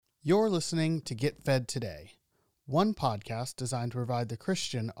You're listening to Get Fed Today, one podcast designed to provide the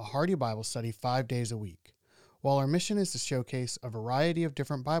Christian a hearty Bible study 5 days a week. While our mission is to showcase a variety of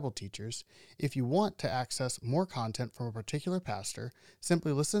different Bible teachers, if you want to access more content from a particular pastor,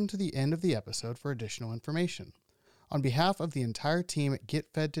 simply listen to the end of the episode for additional information. On behalf of the entire team at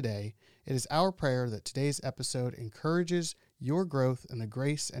Get Fed Today, it is our prayer that today's episode encourages your growth in the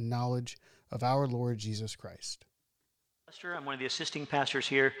grace and knowledge of our Lord Jesus Christ. I'm one of the assisting pastors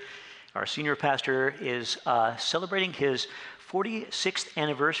here. Our senior pastor is celebrating his 46th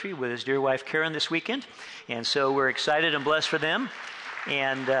anniversary with his dear wife Karen this weekend, and so we're excited and blessed for them,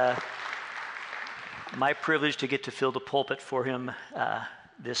 and my privilege to get to fill the pulpit for him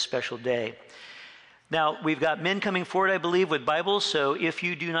this special day. Now, we've got men coming forward, I believe, with Bibles, so if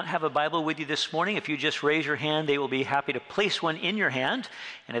you do not have a Bible with you this morning, if you just raise your hand, they will be happy to place one in your hand,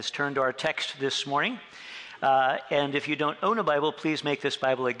 and it's turned to our text this morning. And if you don't own a Bible, please make this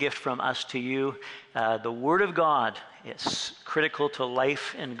Bible a gift from us to you. The Word of God is critical to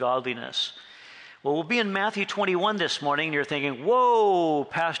life and godliness. Well, we'll be in Matthew 21 this morning, and you're thinking, whoa,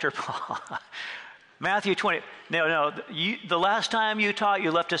 Pastor Paul. Matthew 20. No, the last time you taught,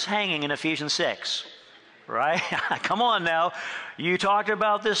 you left us hanging in Ephesians 6. Right? Come on now. You talked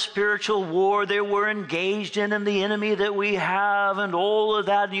about the spiritual war that we're engaged in and the enemy that we have and all of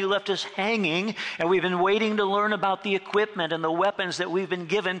that, and you left us hanging, and we've been waiting to learn about the equipment and the weapons that we've been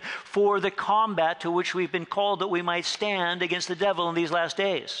given for the combat to which we've been called that we might stand against the devil in these last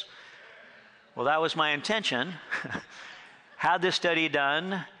days. Well, that was my intention. Had this study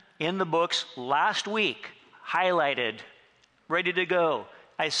done in the books last week, highlighted, ready to go.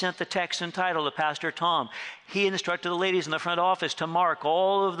 I sent the text and title to Pastor Tom. He instructed the ladies in the front office to mark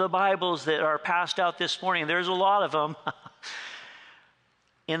all of the Bibles that are passed out this morning. There's a lot of them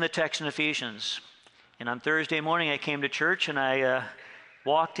in the text in Ephesians. And on Thursday morning, I came to church and I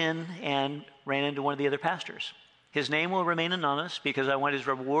walked in and ran into one of the other pastors. His name will remain anonymous because I want his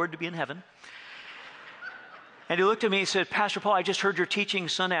reward to be in heaven. And he looked at me and said, Pastor Paul, I just heard your teaching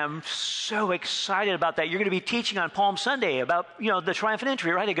Sunday. I'm so excited about that. You're going to be teaching on Palm Sunday about, the triumphant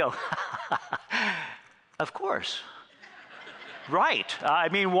entry, right? I go, of course. Right. I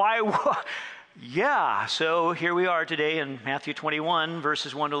mean, why? Yeah. So here we are today in Matthew 21,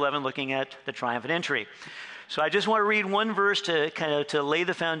 verses 1 to 11, looking at the triumphant entry. So I just want to read one verse to lay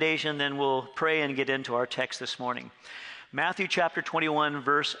the foundation, then we'll pray and get into our text this morning. Matthew chapter 21,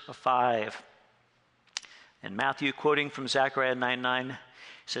 verse 5. And Matthew, quoting from Zechariah 9:9,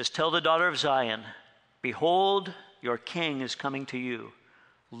 says, Tell the daughter of Zion, behold, your king is coming to you,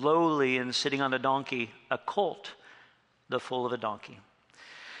 lowly and sitting on a donkey, a colt, the foal of a donkey.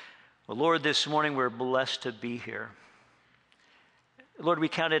 Well, Lord, this morning we're blessed to be here. Lord, we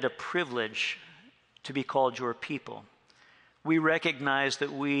count it a privilege to be called your people. We recognize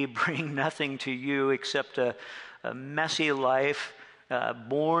that we bring nothing to you except a messy life,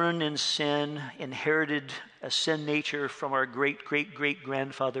 born in sin, inherited a sin nature from our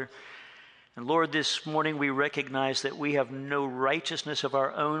great-great-great-grandfather. And Lord, this morning we recognize that we have no righteousness of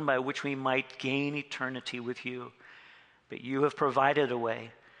our own by which we might gain eternity with you. But you have provided a way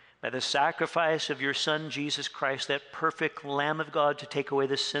by the sacrifice of your Son, Jesus Christ, that perfect Lamb of God to take away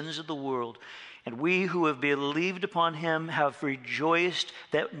the sins of the world. And we who have believed upon him have rejoiced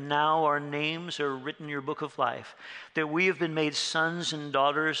that now our names are written in your book of life, that we have been made sons and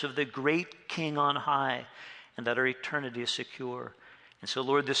daughters of the great King on high, and that our eternity is secure. And so,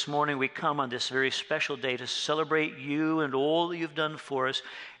 Lord, this morning we come on this very special day to celebrate you and all that you've done for us.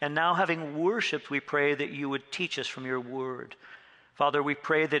 And now, having worshiped, we pray that you would teach us from your word. Father, we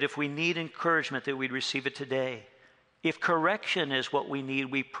pray that if we need encouragement, that we'd receive it today. If correction is what we need,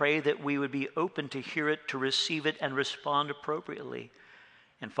 we pray that we would be open to hear it, to receive it, and respond appropriately.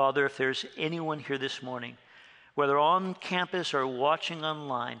 And Father, if there's anyone here this morning, whether on campus or watching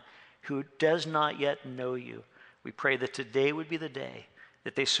online, who does not yet know you, we pray that today would be the day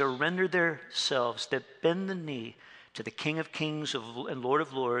that they surrender themselves, that bend the knee to the King of Kings and Lord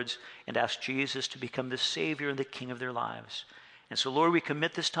of Lords, and ask Jesus to become the Savior and the King of their lives. And so, Lord, we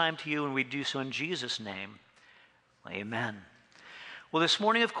commit this time to you, and we do so in Jesus' name. Amen. Well, this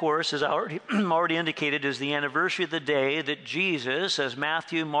morning, of course, as I already indicated, is the anniversary of the day that Jesus, as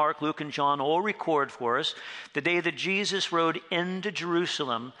Matthew, Mark, Luke, and John all record for us, the day that Jesus rode into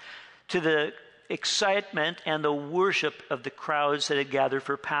Jerusalem to the excitement and the worship of the crowds that had gathered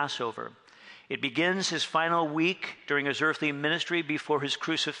for Passover. It begins his final week during his earthly ministry before his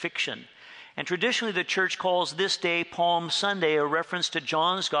crucifixion. And traditionally, the church calls this day Palm Sunday, a reference to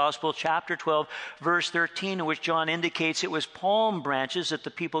John's Gospel, chapter 12, verse 13, in which John indicates it was palm branches that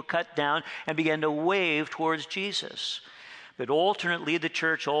the people cut down and began to wave towards Jesus. But alternately, the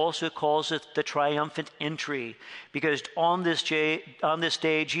church also calls it the triumphant entry, because on this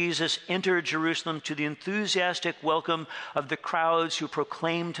day, Jesus entered Jerusalem to the enthusiastic welcome of the crowds who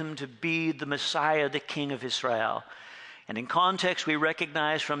proclaimed him to be the Messiah, the King of Israel. And in context, we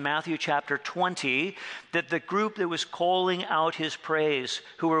recognize from Matthew chapter 20 that the group that was calling out his praise,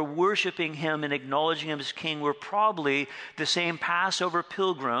 who were worshiping him and acknowledging him as king, were probably the same Passover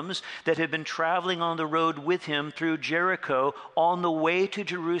pilgrims that had been traveling on the road with him through Jericho on the way to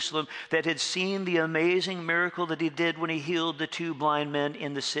Jerusalem, that had seen the amazing miracle that he did when he healed the 2 blind men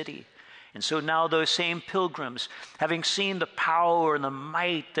in the city. And so now those same pilgrims, having seen the power and the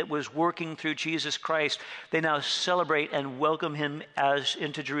might that was working through Jesus Christ, they now celebrate and welcome him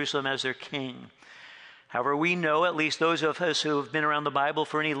into Jerusalem as their king. However, we know, at least those of us who have been around the Bible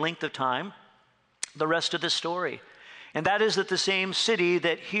for any length of time, the rest of the story. And that is that the same city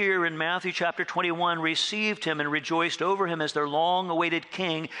that here in Matthew chapter 21 received him and rejoiced over him as their long-awaited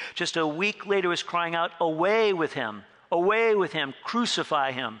king, just a week later was crying out, away with him,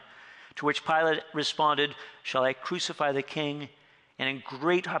 crucify him. To which Pilate responded, shall I crucify the king? And in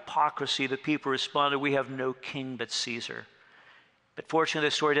great hypocrisy, the people responded, we have no king but Caesar. But fortunately,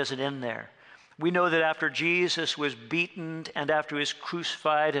 the story doesn't end there. We know that after Jesus was beaten and after he was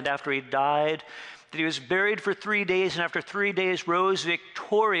crucified and after he died, that he was buried for 3 days and after 3 days rose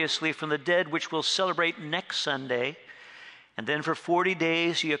victoriously from the dead, which we'll celebrate next Sunday. And then for 40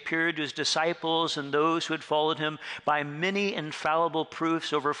 days he appeared to his disciples and those who had followed him by many infallible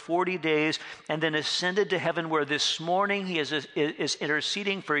proofs over 40 days, and then ascended to heaven, where this morning he is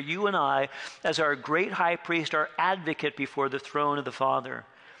interceding for you and I as our great high priest, our advocate before the throne of the Father,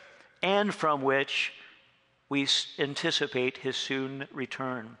 and from which we anticipate his soon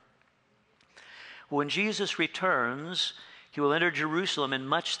return. When Jesus returns, he will enter Jerusalem in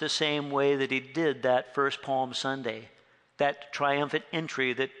much the same way that he did that first Palm Sunday, that triumphant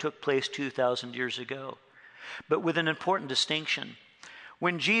entry that took place 2,000 years ago, but with an important distinction.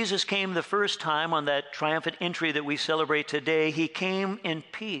 When Jesus came the first time on that triumphant entry that we celebrate today, he came in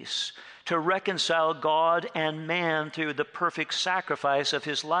peace to reconcile God and man through the perfect sacrifice of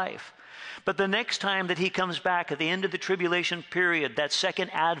his life. But the next time that he comes back at the end of the tribulation period, that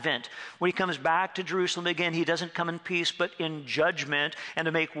second advent, when he comes back to Jerusalem again, he doesn't come in peace, but in judgment, and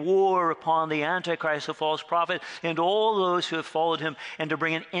to make war upon the Antichrist, the false prophet, and all those who have followed him, and to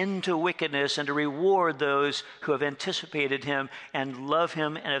bring an end to wickedness, and to reward those who have anticipated him and love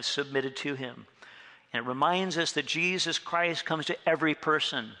him and have submitted to him. And it reminds us that Jesus Christ comes to every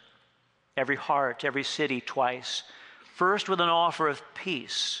person, every heart, every city twice. First with an offer of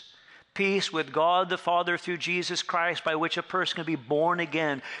peace. Peace with God the Father through Jesus Christ, by which a person can be born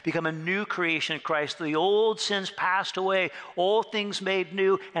again, become a new creation in Christ. The old sins passed away, all things made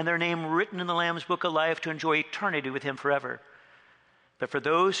new, and their name written in the Lamb's Book of Life to enjoy eternity with him forever. But for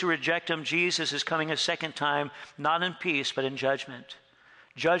those who reject him, Jesus is coming a second time, not in peace, but in judgment.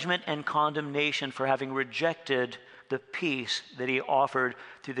 Judgment and condemnation for having rejected the peace that he offered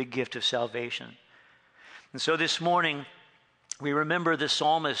through the gift of salvation. And so this morning, we remember the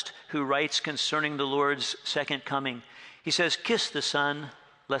psalmist who writes concerning the Lord's second coming. He says, kiss the Son,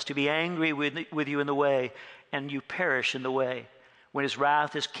 lest he be angry with you in the way, and you perish in the way, when his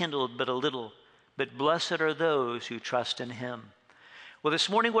wrath is kindled but a little. But blessed are those who trust in him. Well, this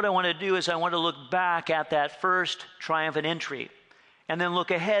morning what I want to do is I want to look back at that first triumphant entry, and then look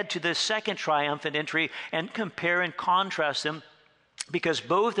ahead to the second triumphant entry and compare and contrast them, because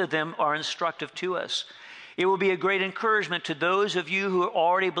both of them are instructive to us. It will be a great encouragement to those of you who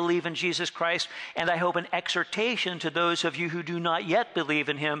already believe in Jesus Christ, and I hope an exhortation to those of you who do not yet believe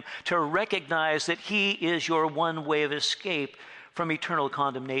in him to recognize that he is your one way of escape from eternal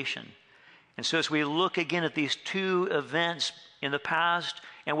condemnation. And so as we look again at these two events in the past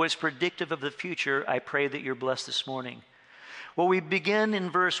and what is predictive of the future, I pray that you're blessed this morning. Well, we begin in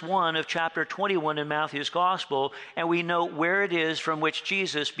verse 1 of chapter 21 in Matthew's Gospel, and we note where it is from which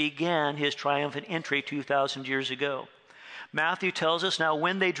Jesus began his triumphant entry 2,000 years ago. Matthew tells us, now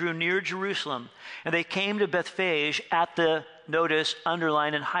when they drew near Jerusalem, and they came to Bethphage at the, notice,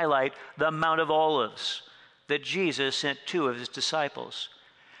 underline and highlight, the Mount of Olives, that Jesus sent 2 of his disciples.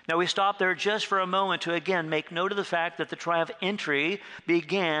 Now we stop there just for a moment to again make note of the fact that the triumphant entry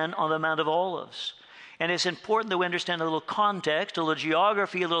began on the Mount of Olives. And it's important that we understand a little context, a little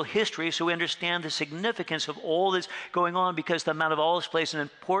geography, a little history, so we understand the significance of all that's going on, because the Mount of Olives plays an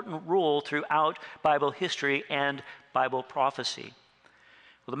important role throughout Bible history and Bible prophecy.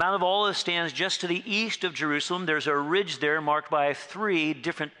 Well, the Mount of Olives stands just to the east of Jerusalem. There's a ridge there marked by 3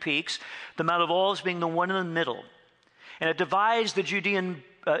 different peaks, the Mount of Olives being the one in the middle. And it divides the Judean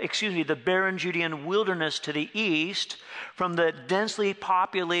the barren Judean wilderness to the east, from the densely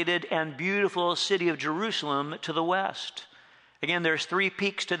populated and beautiful city of Jerusalem to the west. Again, there's 3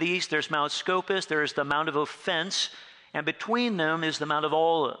 peaks to the east. There's Mount Scopus, there's the Mount of Offense, and between them is the Mount of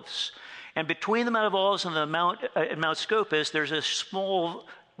Olives. And between the Mount of Olives and the Mount Scopus, there's a small,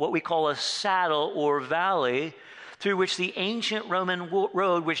 what we call a saddle or valley, through which the ancient Roman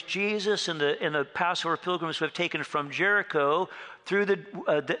road, which Jesus and the Passover pilgrims have taken from Jericho through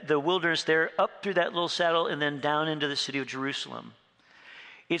the wilderness there, up through that little saddle, and then down into the city of Jerusalem.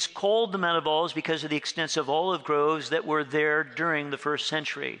 It's called the Mount of Olives because of the extensive olive groves that were there during the first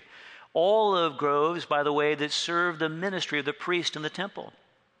century. Olive groves, by the way, that served the ministry of the priest in the temple.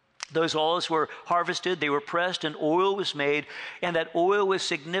 Those olives were harvested, they were pressed, and oil was made, and that oil was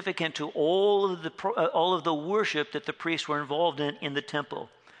significant to all of the worship that the priests were involved in the temple.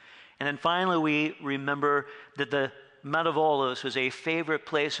 And then finally, we remember that the Mount of Olives was a favorite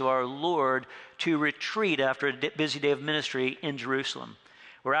place of our Lord to retreat after a busy day of ministry in Jerusalem,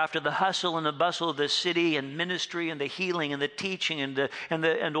 where after the hustle and the bustle of the city and ministry and the healing and the teaching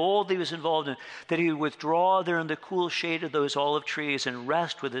and all that he was involved in, that he would withdraw there in the cool shade of those olive trees and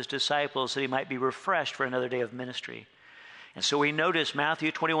rest with his disciples, that he might be refreshed for another day of ministry. And so we notice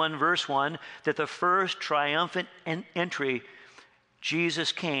Matthew 21 verse 1, that the first triumphant entry,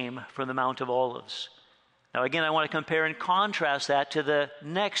 Jesus came from the Mount of Olives. Now again, I want to compare and contrast that to the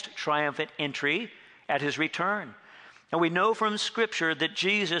next triumphant entry at his return. And we know from Scripture that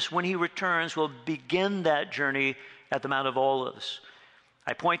Jesus, when he returns, will begin that journey at the Mount of Olives.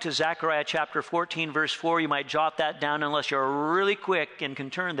 I point to Zechariah chapter 14, verse 4. You might jot that down unless you're really quick and can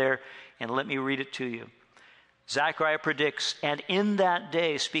turn there, and let me read it to you. Zechariah predicts, and in that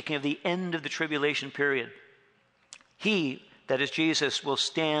day, speaking of the end of the tribulation period, he, that is Jesus, will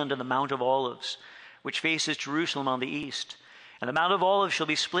stand on the Mount of Olives, which faces Jerusalem on the east. And the Mount of Olives shall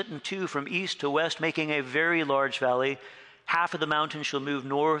be split in 2 from east to west, making a very large valley. Half of the mountain shall move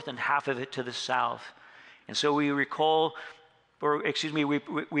north and half of it to the south. And so we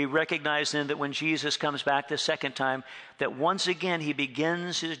recognize then that when Jesus comes back the second time, that once again he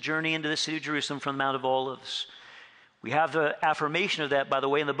begins his journey into the city of Jerusalem from the Mount of Olives. We have the affirmation of that, by the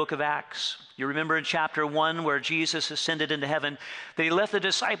way, in the book of Acts. You remember in chapter 1 where Jesus ascended into heaven, that he left the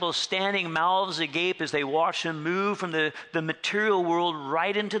disciples standing mouths agape as they watched him move from the material world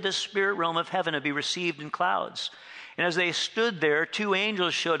right into the spirit realm of heaven and be received in clouds. And as they stood there, 2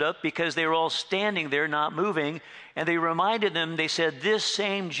 angels showed up because they were all standing there, not moving, and they reminded them, they said, this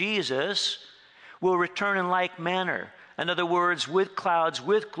same Jesus will return in like manner. In other words, with clouds,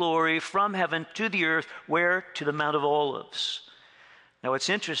 with glory, from heaven to the earth, where? To the Mount of Olives. Now what's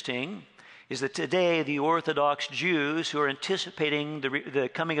interesting is that today the Orthodox Jews who are anticipating the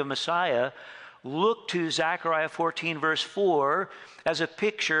coming of Messiah look to Zechariah 14 verse 4 as a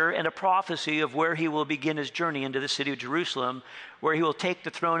picture and a prophecy of where he will begin his journey into the city of Jerusalem, where he will take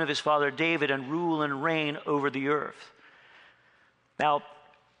the throne of his father David and rule and reign over the earth. Now,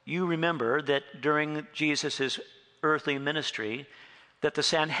 you remember that during Jesus' earthly ministry, that the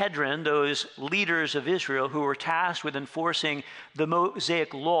Sanhedrin, those leaders of Israel who were tasked with enforcing the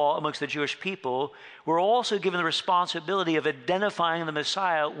Mosaic law amongst the Jewish people, were also given the responsibility of identifying the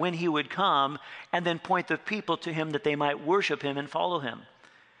Messiah when he would come and then point the people to him that they might worship him and follow him.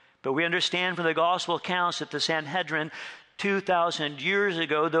 But we understand from the gospel accounts that the Sanhedrin 2,000 years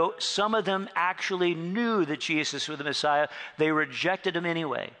ago, though some of them actually knew that Jesus was the Messiah, they rejected him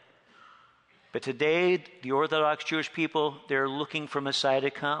anyway. But today, the Orthodox Jewish people, they're looking for Messiah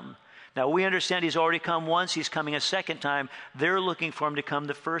to come. Now, we understand he's already come once, he's coming a second time. They're looking for him to come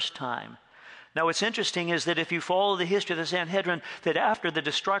the first time. Now, what's interesting is that if you follow the history of the Sanhedrin, that after the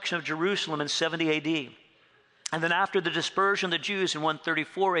destruction of Jerusalem in 70 A.D., and then after the dispersion of the Jews in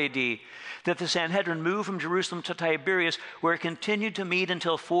 134 A.D., that the Sanhedrin moved from Jerusalem to Tiberias, where it continued to meet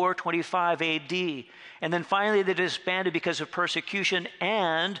until 425 A.D., and then finally they disbanded because of persecution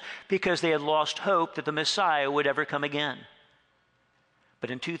and because they had lost hope that the Messiah would ever come again.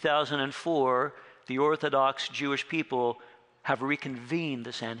 But in 2004, the Orthodox Jewish people have reconvened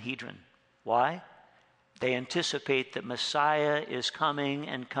the Sanhedrin. Why? They anticipate that Messiah is coming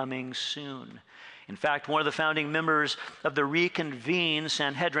and coming soon. In fact, one of the founding members of the reconvened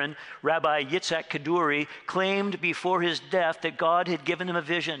Sanhedrin, Rabbi Yitzhak Kaduri, claimed before his death that God had given him a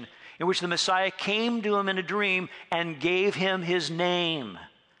vision in which the Messiah came to him in a dream and gave him his name.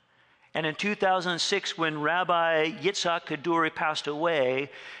 And in 2006, when Rabbi Yitzhak Kaduri passed away,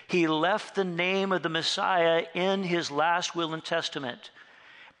 he left the name of the Messiah in his last will and testament.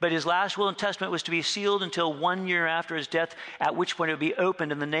 But his last will and testament was to be sealed until 1 year after his death, at which point it would be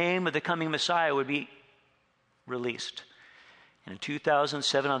opened and the name of the coming Messiah would be released. And in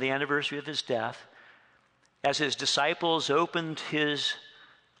 2007, on the anniversary of his death, as his disciples opened his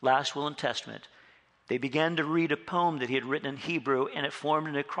last will and testament, they began to read a poem that he had written in Hebrew, and it formed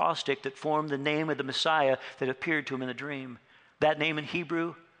an acrostic that formed the name of the Messiah that appeared to him in a dream. That name in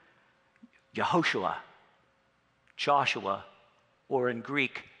Hebrew, Yehoshua, Joshua, or in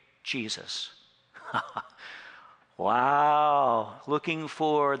Greek, Jesus. Wow, looking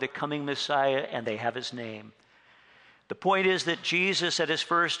for the coming Messiah, and they have his name. The point is that Jesus, at his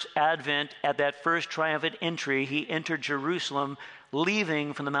first advent, at that first triumphant entry, he entered Jerusalem,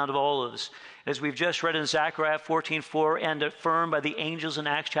 leaving from the Mount of Olives. As we've just read in Zechariah 14:4 and affirmed by the angels in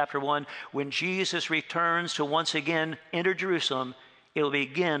Acts chapter 1, when Jesus returns to once again enter Jerusalem, it will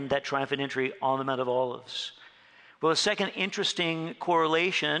begin that triumphant entry on the Mount of Olives. Well, a second interesting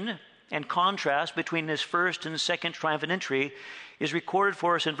correlation and contrast between his first and second triumphant entry is recorded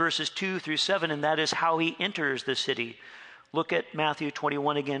for us in verses 2 through 7, and that is how he enters the city. Look at Matthew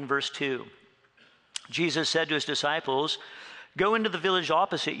 21 again, verse 2. Jesus said to his disciples, "Go into the village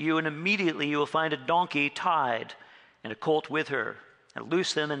opposite you, and immediately you will find a donkey tied and a colt with her, and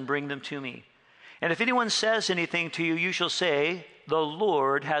loose them and bring them to me. And if anyone says anything to you, you shall say, 'The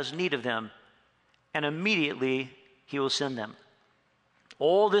Lord has need of them,' and immediately he will send them."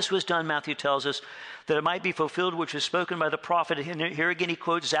 All this was done, Matthew tells us, that it might be fulfilled which was spoken by the prophet. And here again he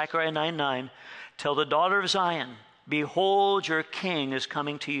quotes Zechariah 9:9. "Tell the daughter of Zion, behold, your king is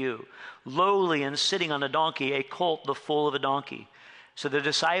coming to you, lowly and sitting on a donkey, a colt, the foal of a donkey." So the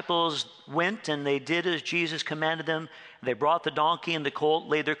disciples went and they did as Jesus commanded them. They brought the donkey and the colt,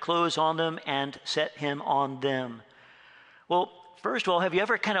 laid their clothes on them, and set him on them. Well, first of all, have you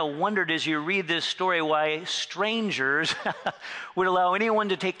ever kind of wondered as you read this story why strangers would allow anyone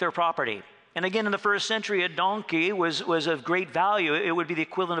to take their property? And again, in the first century, a donkey was of great value. It would be the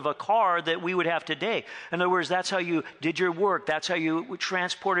equivalent of a car that we would have today. In other words, that's how you did your work. That's how you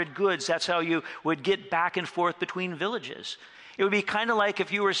transported goods. That's how you would get back and forth between villages. It would be kind of like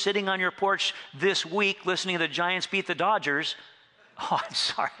if you were sitting on your porch this week listening to the Giants beat the Dodgers. Oh, I'm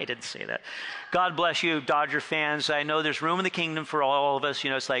sorry, I didn't say that. God bless you, Dodger fans. I know there's room in the kingdom for all of us. You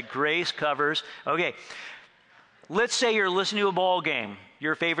know, it's like grace covers. Okay, let's say you're listening to a ball game.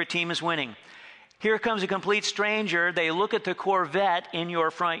 Your favorite team is winning. Here comes a complete stranger. They look at the Corvette in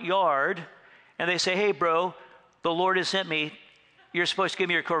your front yard, and they say, "Hey, bro, the Lord has sent me. You're supposed to give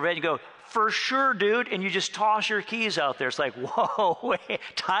me your Corvette." You go, "For sure, dude," and you just toss your keys out there. It's like, whoa, wait,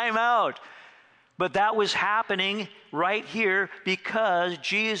 time out. But that was happening right here because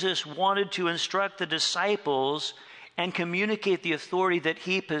Jesus wanted to instruct the disciples and communicate the authority that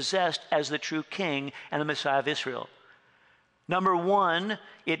he possessed as the true king and the Messiah of Israel. Number one,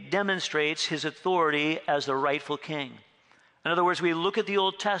 it demonstrates his authority as the rightful king. In other words, we look at the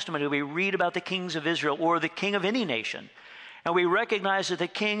Old Testament and we read about the kings of Israel or the king of any nation, and we recognize that the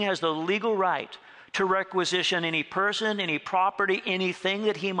king has the legal right to requisition any person, any property, anything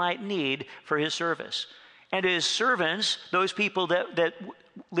that he might need for his service. And his servants, those people that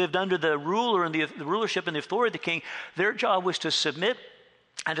lived under the ruler and the rulership and the authority of the king, their job was to submit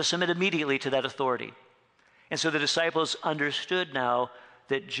and to submit immediately to that authority. And so the disciples understood now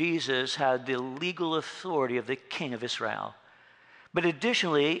that Jesus had the legal authority of the king of Israel. But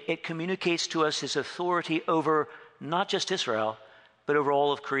additionally, it communicates to us his authority over not just Israel, but over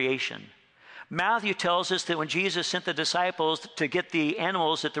all of creation. Matthew tells us that when Jesus sent the disciples to get the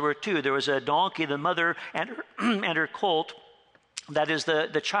animals, that there were two. There was a donkey, the mother, and her colt. That is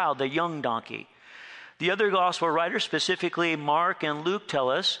the child, the young donkey. The other gospel writers, specifically Mark and Luke, tell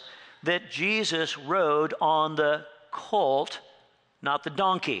us that Jesus rode on the colt, not the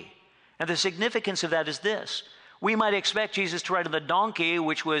donkey. And the significance of that is this. We might expect Jesus to ride on the donkey,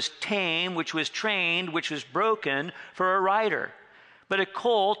 which was tame, which was trained, which was broken for a rider. But a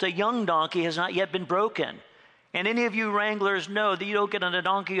colt, a young donkey, has not yet been broken. And any of you wranglers know that you don't get on a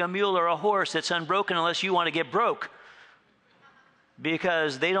donkey, a mule, or a horse that's unbroken unless you want to get broke,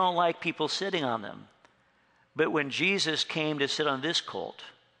 because they don't like people sitting on them. But when Jesus came to sit on this colt,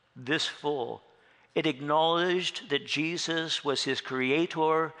 this foal, it acknowledged that Jesus was his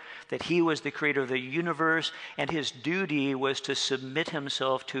creator, that he was the creator of the universe, and his duty was to submit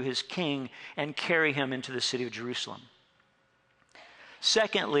himself to his king and carry him into the city of Jerusalem.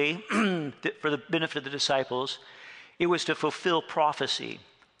 Secondly, for the benefit of the disciples, it was to fulfill prophecy.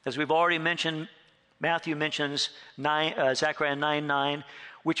 As we've already mentioned, Matthew mentions Zechariah 9:9,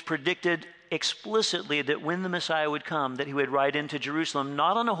 which predicted explicitly that when the Messiah would come, that he would ride into Jerusalem,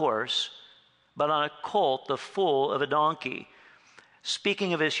 not on a horse, but on a colt, the foal of a donkey,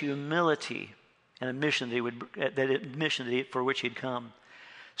 speaking of his humility and a mission for which he'd come.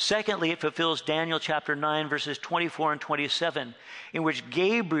 Secondly, it fulfills Daniel chapter 9, verses 24 and 27, in which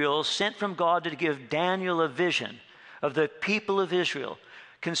Gabriel sent from God to give Daniel a vision of the people of Israel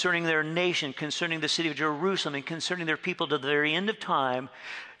concerning their nation, concerning the city of Jerusalem, and concerning their people to the very end of time.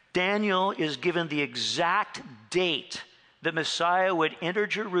 Daniel is given the exact date that Messiah would enter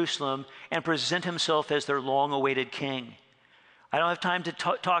Jerusalem and present himself as their long-awaited king. I don't have time to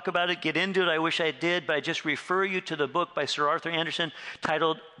talk about it, get into it. I wish I did, but I just refer you to the book by Sir Arthur Anderson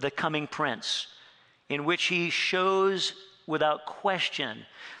titled The Coming Prince, in which he shows without question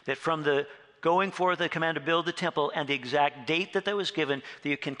that from the going forth the command to build the temple and the exact date that was given, that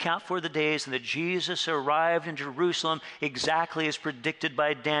you can count for the days and that Jesus arrived in Jerusalem exactly as predicted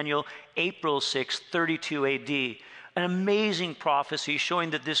by Daniel, April 6, 32 AD. An amazing prophecy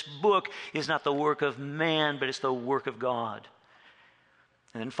showing that this book is not the work of man, but it's the work of God.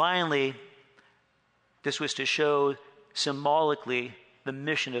 And then finally, this was to show symbolically the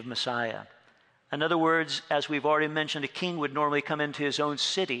mission of Messiah. In other words, as we've already mentioned, a king would normally come into his own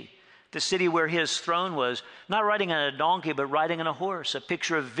city, the city where his throne was, not riding on a donkey, but riding on a horse, a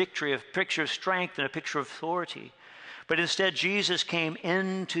picture of victory, a picture of strength, and a picture of authority. But instead, Jesus came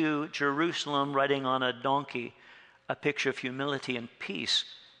into Jerusalem riding on a donkey, a picture of humility and peace,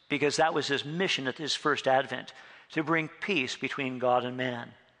 because that was his mission at his first advent, to bring peace between God and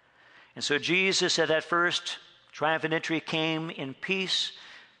man. And so Jesus at that first triumphant entry came in peace,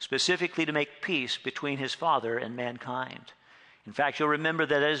 specifically to make peace between his Father and mankind. In fact, you'll remember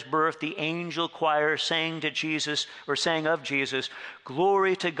that at his birth, the angel choir sang to Jesus, or sang of Jesus,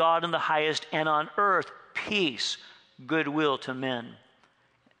 "Glory to God in the highest, and on earth peace, goodwill to men."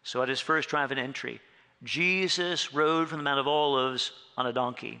 So at his first triumphant entry, Jesus rode from the Mount of Olives on a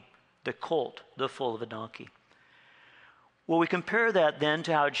donkey, the colt, the foal of a donkey. Well, we compare that then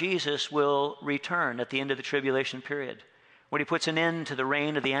to how Jesus will return at the end of the tribulation period, when he puts an end to the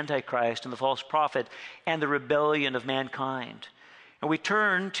reign of the Antichrist and the false prophet and the rebellion of mankind. And we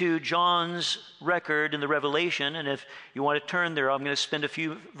turn to John's record in the Revelation, and if you want to turn there, I'm going to spend a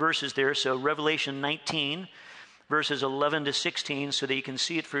few verses there. So Revelation 19, verses 11 to 16, so that you can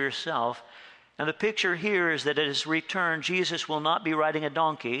see it for yourself. And the picture here is that at his return, Jesus will not be riding a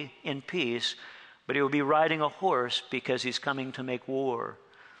donkey in peace, but he will be riding a horse because he's coming to make war.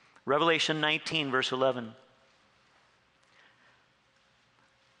 Revelation 19, verse 11.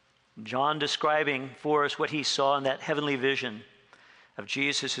 John describing for us what he saw in that heavenly vision of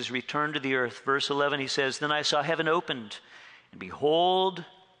Jesus' return to the earth. Verse 11, he says, "Then I saw heaven opened, and behold,"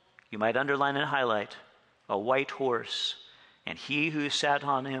 you might underline and highlight, "a white horse, and he who sat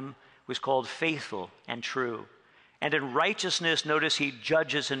on him was called Faithful and True. And in righteousness," notice, "he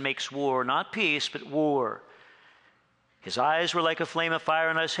judges and makes war," not peace, but war. "His eyes were like a flame of fire,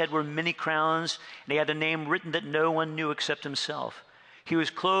 and on his head were many crowns, and he had a name written that no one knew except himself. He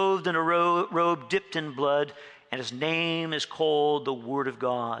was clothed in a robe dipped in blood, and his name is called the Word of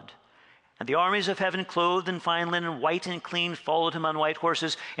God. And the armies of heaven, clothed in fine linen, white and clean, followed him on white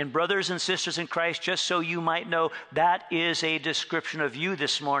horses. And brothers and sisters in Christ, just so you might know, that is a description of you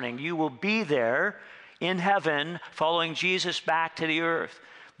this morning. You will be there in heaven, following Jesus back to the earth.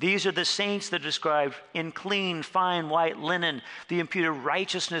 These are the saints that are described in clean, fine, white linen, the imputed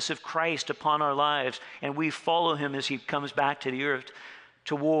righteousness of Christ upon our lives. And we follow him as he comes back to the earth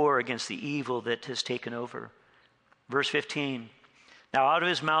to war against the evil that has taken over. Verse 15, "Now out of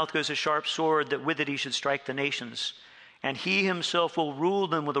his mouth goes a sharp sword, that with it he should strike the nations. And he himself will rule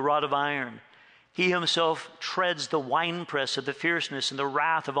them with a rod of iron. He himself treads the winepress of the fierceness and the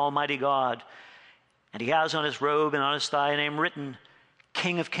wrath of Almighty God. And he has on his robe and on his thigh a name written,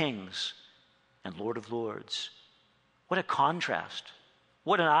 King of Kings and Lord of Lords." What a contrast.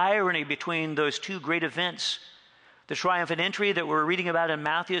 What an irony between those two great events. The triumphant entry that we're reading about in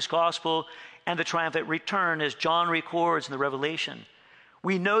Matthew's Gospel and the triumphant return as John records in the Revelation.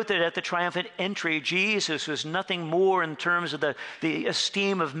 We note that at the triumphant entry, Jesus was nothing more in terms of the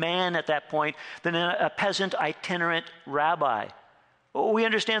esteem of man at that point than a peasant itinerant rabbi. We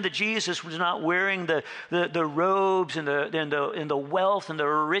understand that Jesus was not wearing the robes and the wealth and the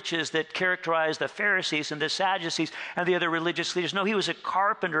riches that characterized the Pharisees and the Sadducees and the other religious leaders. No, he was a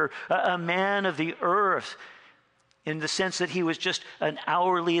carpenter, a man of the earth, in the sense that he was just an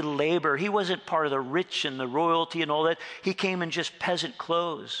hourly laborer. He wasn't part of the rich and the royalty and all that. He came in just peasant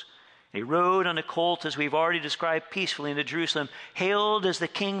clothes. He rode on a colt, as we've already described, peacefully into Jerusalem, hailed as the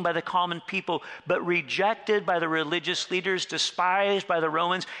king by the common people, but rejected by the religious leaders, despised by the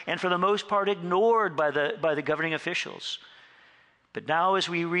Romans, and for the most part ignored by the governing officials. But now, as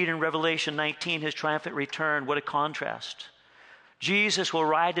we read in Revelation 19, his triumphant return, what a contrast. Jesus will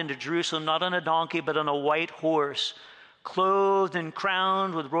ride into Jerusalem not on a donkey, but on a white horse, clothed and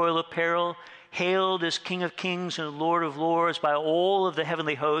crowned with royal apparel, hailed as King of Kings and Lord of Lords by all of the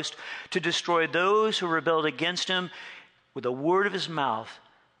heavenly host, to destroy those who rebelled against him with a word of his mouth.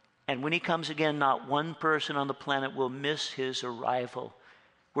 And when he comes again, not one person on the planet will miss his arrival.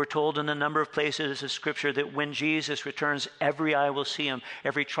 We're told in a number of places of Scripture that when Jesus returns, every eye will see him.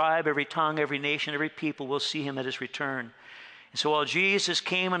 Every tribe, every tongue, every nation, every people will see him at his return. And so while Jesus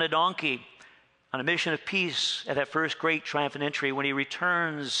came on a donkey, on a mission of peace at that first great triumphant entry, when he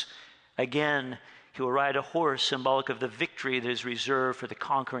returns again, he will ride a horse symbolic of the victory that is reserved for the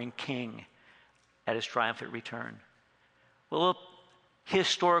conquering king at his triumphant return. Well,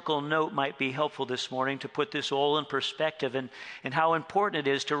 historical note might be helpful this morning to put this all in perspective and how important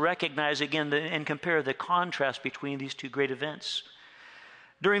it is to recognize again and compare the contrast between these two great events.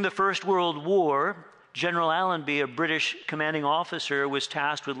 During the First World War, General Allenby, a British commanding officer, was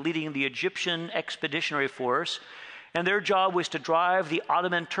tasked with leading the Egyptian Expeditionary Force, and their job was to drive the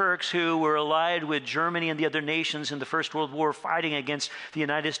Ottoman Turks, who were allied with Germany and the other nations in the First World War fighting against the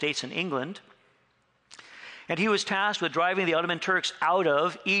United States and England. And he was tasked with driving the Ottoman Turks out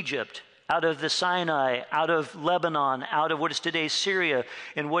of Egypt, out of the Sinai, out of Lebanon, out of what is today Syria,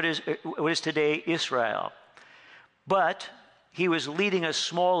 and what is today Israel. But he was leading a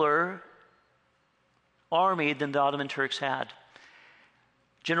smaller army than the Ottoman Turks had.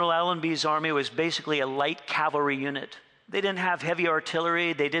 General Allenby's army was basically a light cavalry unit. They didn't have heavy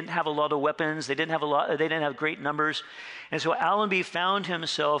artillery. They didn't have a lot of weapons. They didn't have great numbers. And so Allenby found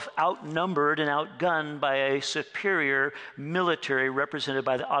himself outnumbered and outgunned by a superior military represented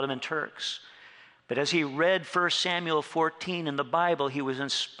by the Ottoman Turks. But as he read 1 Samuel 14 in the Bible, he was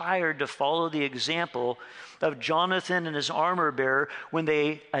inspired to follow the example of Jonathan and his armor bearer when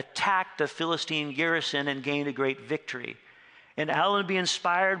they attacked the Philistine garrison and gained a great victory. And Allenby,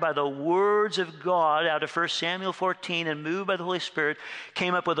 inspired by the words of God out of 1 Samuel 14 and moved by the Holy Spirit,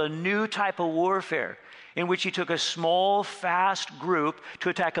 came up with a new type of warfare in which he took a small, fast group to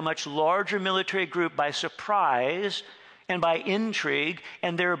attack a much larger military group by surprise and by intrigue,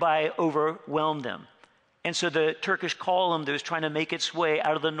 and thereby overwhelm them. And so the Turkish column that was trying to make its way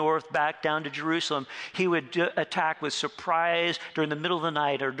out of the north back down to Jerusalem, he would attack with surprise during the middle of the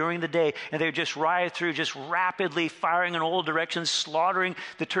night or during the day, and they would just ride through, just rapidly firing in all directions, slaughtering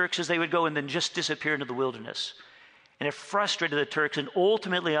the Turks as they would go, and then just disappear into the wilderness. And it frustrated the Turks, and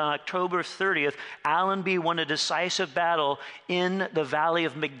ultimately on October 30th, Allenby won a decisive battle in the valley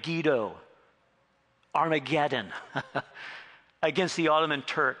of Megiddo, Armageddon, against the Ottoman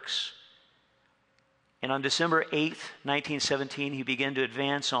Turks. And on December 8th, 1917, he began to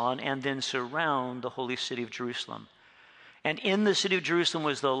advance on and then surround the holy city of Jerusalem. And in the city of Jerusalem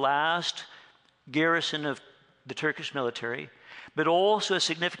was the last garrison of the Turkish military, but also a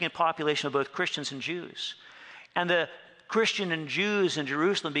significant population of both Christians and Jews. And the Christian and Jews in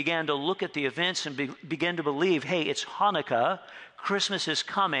Jerusalem began to look at the events and began to believe, hey, it's Hanukkah, Christmas is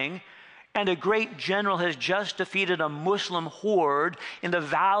coming, and a great general has just defeated a Muslim horde in the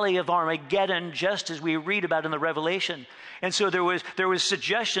valley of Armageddon, just as we read about in the Revelation. And so there was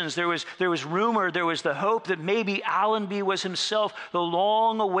suggestions, there was rumor, there was the hope that maybe Allenby was himself the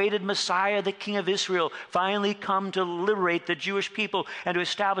long-awaited Messiah, the King of Israel, finally come to liberate the Jewish people and to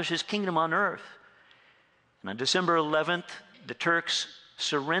establish his kingdom on earth. And on December 11th, the Turks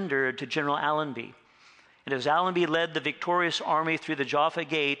surrendered to General Allenby. And as Allenby led the victorious army through the Jaffa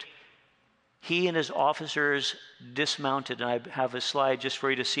Gate, he and his officers dismounted, and I have a slide just for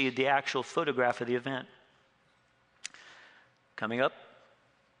you to see the actual photograph of the event. Coming up.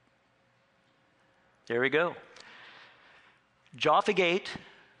 There we go. Jaffa Gate,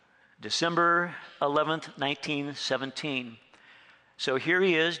 December 11th, 1917. So here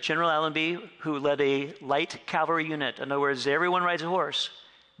he is, General Allenby, who led a light cavalry unit. In other words, everyone rides a horse,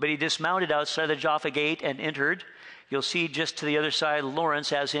 but he dismounted outside the Jaffa Gate and entered. You'll see just to the other side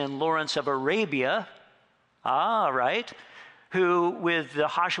Lawrence, as in Lawrence of Arabia, right, who with the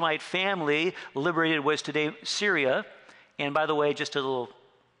Hashemite family liberated was today Syria. And by the way, just a little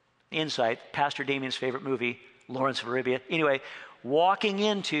insight, Pastor Damien's favorite movie, Lawrence of Arabia. Anyway, walking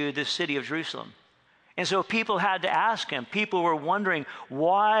into the city of Jerusalem. And so people had to ask him. People were wondering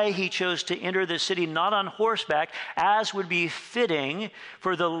why he chose to enter the city not on horseback, as would be fitting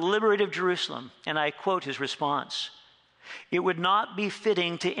for the liberated of Jerusalem. And I quote his response: "It would not be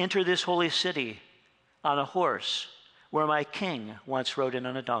fitting to enter this holy city on a horse where my king once rode in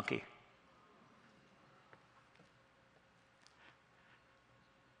on a donkey."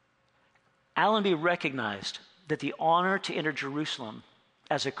 Allenby recognized that the honor to enter Jerusalem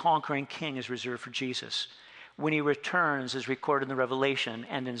as a conquering king is reserved for Jesus when he returns, as recorded in the Revelation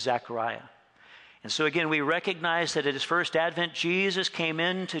and in Zechariah. And so again, we recognize that at his first advent, Jesus came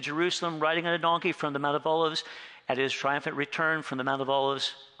into Jerusalem riding on a donkey from the Mount of Olives, at his triumphant return from the Mount of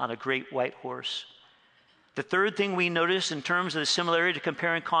Olives on a great white horse. The third thing we notice in terms of the similarity to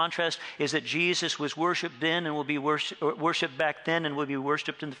compare and contrast is that Jesus was worshiped then and will be worshiped back then and will be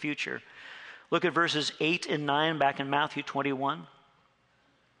worshiped in the future. Look at verses 8 and 9 back in Matthew 21.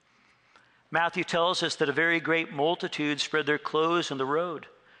 Matthew tells us that a very great multitude spread their clothes on the road,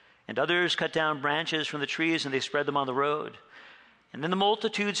 and others cut down branches from the trees and they spread them on the road. And then the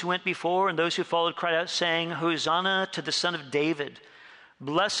multitudes who went before and those who followed cried out, saying, Hosanna to the Son of David.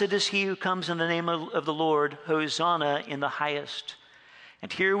 Blessed is he who comes in the name of the Lord. Hosanna in the highest.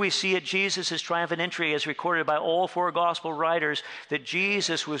 And here we see at Jesus' triumphant entry, as recorded by all four gospel writers, that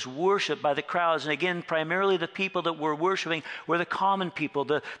Jesus was worshiped by the crowds. And again, primarily the people that were worshiping were the common people.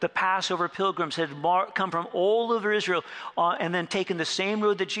 The Passover pilgrims had come from all over Israel and then taken the same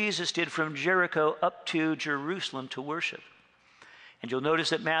road that Jesus did from Jericho up to Jerusalem to worship. And you'll notice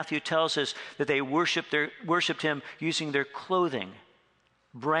that Matthew tells us that they worshiped him using their clothing,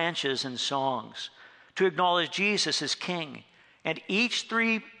 branches, and songs to acknowledge Jesus as king. And each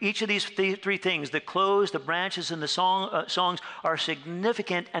of these three things, the clothes, the branches, and the songs, are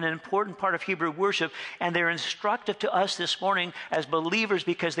significant and an important part of Hebrew worship. And they're instructive to us this morning as believers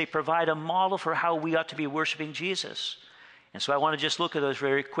because they provide a model for how we ought to be worshiping Jesus. And so I want to just look at those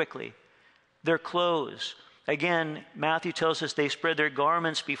very quickly. Their clothes. Again, Matthew tells us they spread their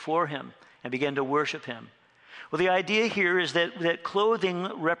garments before him and began to worship him. Well, the idea here is that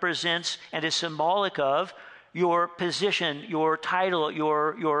clothing represents and is symbolic of your position, your title,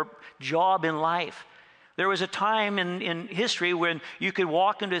 your job in life. There was a time in history when you could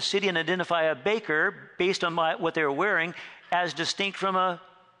walk into a city and identify a baker based on what they were wearing as distinct from a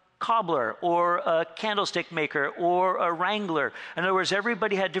cobbler or a candlestick maker or a wrangler. In other words,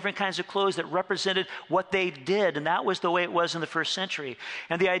 everybody had different kinds of clothes that represented what they did, and that was the way it was in the first century.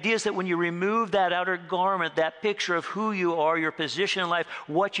 And the idea is that when you remove that outer garment, that picture of who you are, your position in life,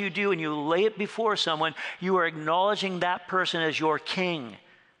 what you do, and you lay it before someone, you are acknowledging that person as your king.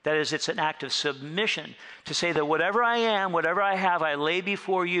 That is, it's an act of submission to say that whatever I am, whatever I have, I lay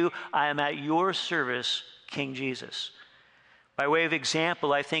before you. I am at your service, King Jesus. By way of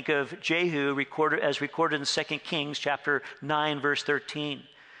example, I think of Jehu as recorded in 2 Kings chapter 9, verse 13.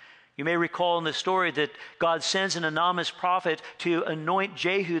 You may recall in the story that God sends an anonymous prophet to anoint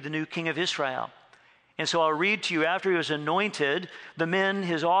Jehu the new king of Israel. And so I'll read to you, after he was anointed, the men,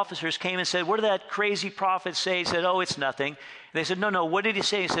 his officers, came and said, what did that crazy prophet say? He said, oh, it's nothing. And they said, no, what did he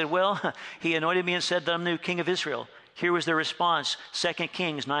say? He said, well, he anointed me and said that I'm the new king of Israel. Here was the response, 2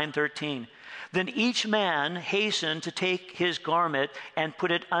 Kings 9:13. Then each man hastened to take his garment and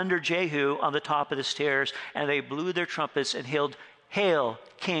put it under Jehu on the top of the stairs, and they blew their trumpets and hailed, Hail,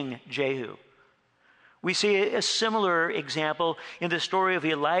 King Jehu. We see a similar example in the story of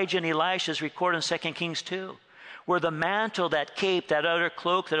Elijah and Elisha as recorded in 2 Kings 2, where the mantle, that cape, that outer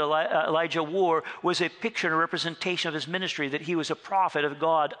cloak that Elijah wore was a picture and a representation of his ministry, that he was a prophet of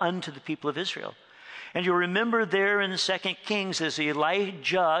God unto the people of Israel. And you'll remember there in 2 Kings, as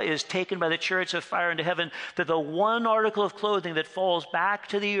Elijah is taken by the chariots of fire into heaven, that the one article of clothing that falls back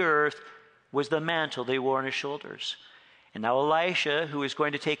to the earth was the mantle they wore on his shoulders. And now Elisha, who is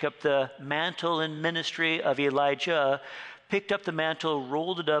going to take up the mantle and ministry of Elijah, picked up the mantle,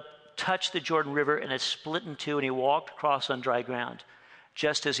 rolled it up, touched the Jordan River, and it split in two, and he walked across on dry ground,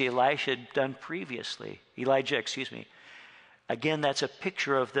 just as Elijah had done previously. Elijah. Again, that's a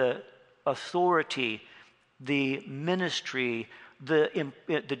picture of the authority, the ministry,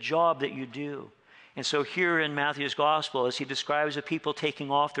 the job that you do. And so here in Matthew's gospel, as he describes the people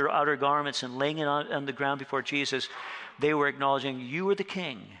taking off their outer garments and laying it on the ground before Jesus, they were acknowledging, you are the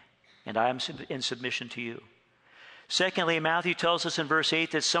king, and I am in submission to you. Secondly, Matthew tells us in verse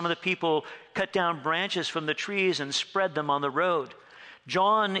 8 that some of the people cut down branches from the trees and spread them on the road.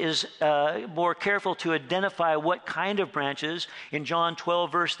 John is more careful to identify what kind of branches. In John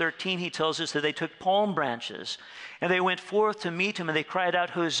 12, verse 13, he tells us that they took palm branches. And they went forth to meet him, and they cried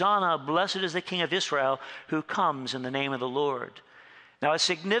out, Hosanna, blessed is the King of Israel, who comes in the name of the Lord. Now, it's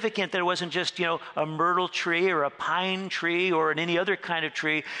significant that it wasn't just, a myrtle tree or a pine tree or any other kind of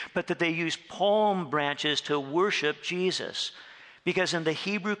tree, but that they used palm branches to worship Jesus. Because in the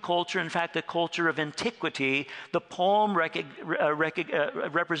Hebrew culture, in fact, the culture of antiquity, the palm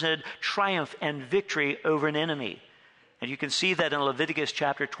represented triumph and victory over an enemy. And you can see that in Leviticus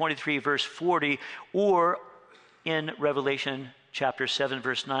chapter 23, verse 40, or in Revelation chapter 7,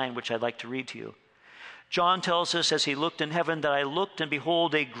 verse 9, which I'd like to read to you. John tells us, as he looked in heaven, that I looked, and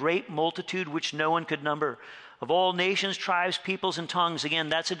behold, a great multitude which no one could number, of all nations, tribes, peoples, and tongues. Again,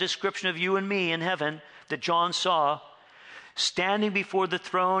 that's a description of you and me in heaven that John saw. Standing before the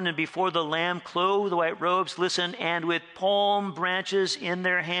throne and before the Lamb, clothed with white robes, listen, and with palm branches in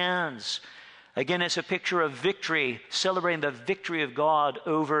their hands. Again, it's a picture of victory, celebrating the victory of God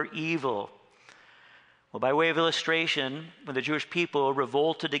over evil. Well, by way of illustration, when the Jewish people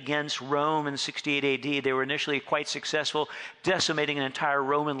revolted against Rome in 68 AD, they were initially quite successful, decimating an entire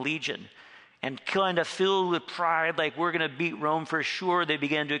Roman legion. And kind of filled with pride, like we're going to beat Rome for sure, they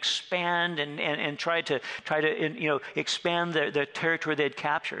began to expand and try to expand the territory they had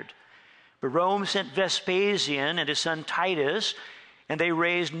captured. But Rome sent Vespasian and his son Titus, and they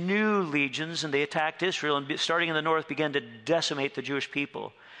raised new legions, and they attacked Israel, and starting in the north, began to decimate the Jewish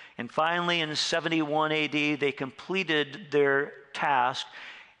people. And finally, in 71 AD, they completed their task,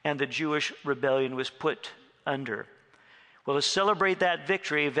 and the Jewish rebellion was put under. Well, to celebrate that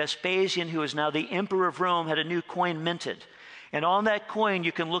victory, Vespasian, who is now the emperor of Rome, had a new coin minted. And on that coin,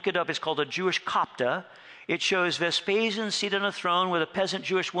 you can look it up, it's called a Jewish kopta. It shows Vespasian seated on a throne with a peasant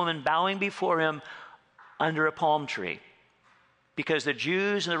Jewish woman bowing before him under a palm tree. Because the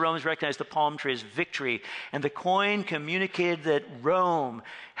Jews and the Romans recognized the palm tree as victory, and the coin communicated that Rome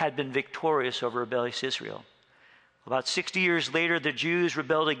had been victorious over rebellious Israel. About 60 years later, the Jews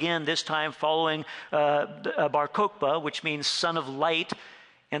rebelled again, this time following Bar Kokhba, which means son of light,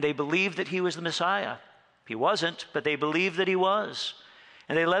 and they believed that he was the Messiah. He wasn't, but they believed that he was.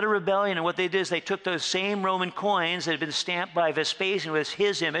 And they led a rebellion, and what they did is they took those same Roman coins that had been stamped by Vespasian with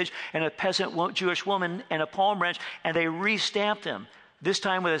his image and a peasant Jewish woman and a palm branch, and they re-stamped them, this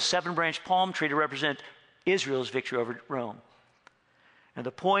time with a 7-branch palm tree to represent Israel's victory over Rome. And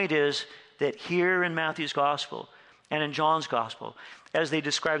the point is that here in Matthew's gospel and in John's gospel, as they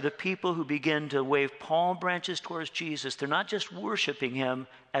describe the people who begin to wave palm branches towards Jesus, they're not just worshiping him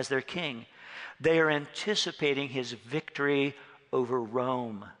as their king. They are anticipating his victory over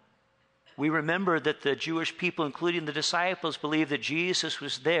Rome. We remember that the Jewish people, including the disciples, believed that Jesus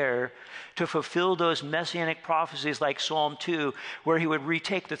was there to fulfill those messianic prophecies like Psalm 2, where he would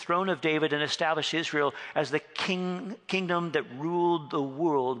retake the throne of David and establish Israel as the kingdom that ruled the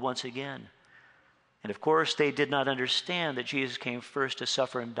world once again. And of course, they did not understand that Jesus came first to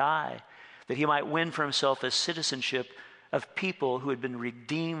suffer and die, that he might win for himself a citizenship of people who had been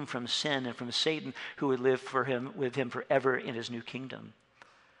redeemed from sin and from Satan, who would live with him forever in his new kingdom.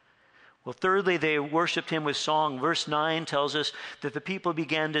 Well, thirdly, they worshiped him with song. Verse 9 tells us that the people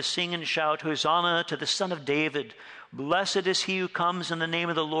began to sing and shout, Hosanna to the Son of David. Blessed is he who comes in the name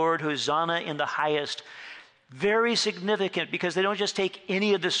of the Lord. Hosanna in the highest. Very significant, because they don't just take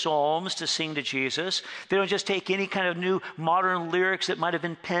any of the Psalms to sing to Jesus. They don't just take any kind of new modern lyrics that might have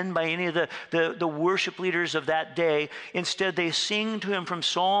been penned by any of the worship leaders of that day. Instead, they sing to him from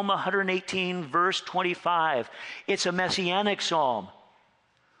Psalm 118, verse 25. It's a messianic psalm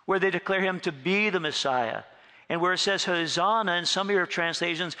where they declare him to be the Messiah. And where it says Hosanna, in some of your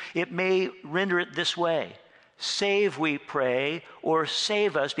translations, it may render it this way. Save, we pray, or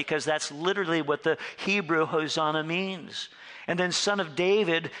save us, because that's literally what the Hebrew Hosanna means. And then Son of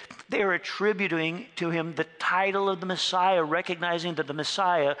David, they are attributing to him the title of the Messiah, recognizing that the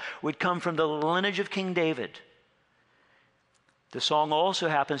Messiah would come from the lineage of King David. The song also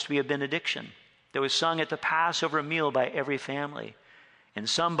happens to be a benediction that was sung at the Passover meal by every family. And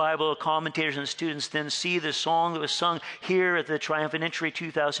some Bible commentators and students then see the song that was sung here at the triumphant entry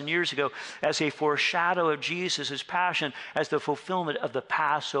 2,000 years ago as a foreshadow of Jesus' passion, as the fulfillment of the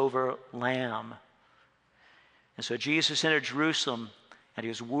Passover lamb. And so Jesus entered Jerusalem, and he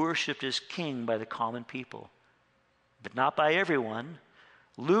was worshipped as king by the common people, but not by everyone.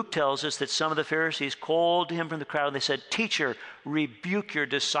 Luke tells us that some of the Pharisees called to him from the crowd, and they said, "Teacher, rebuke your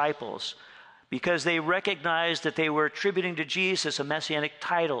disciples," because they recognized that they were attributing to Jesus a messianic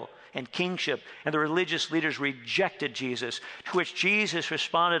title and kingship, and the religious leaders rejected Jesus, to which Jesus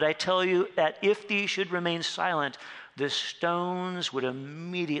responded, "I tell you that if these should remain silent, the stones would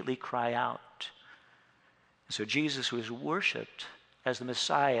immediately cry out." And so Jesus was worshipped as the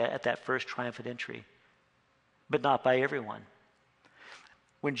Messiah at that first triumphant entry, but not by everyone.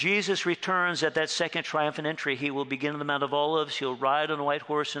 When Jesus returns at that second triumphant entry, he will begin on the Mount of Olives. He'll ride on a white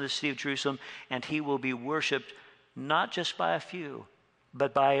horse in the city of Jerusalem, and he will be worshipped not just by a few,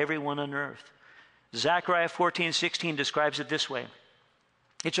 but by everyone on earth. Zechariah 14:16 describes it this way.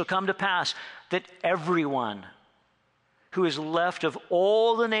 It shall come to pass that everyone who is left of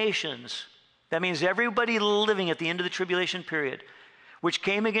all the nations, that means everybody living at the end of the tribulation period, which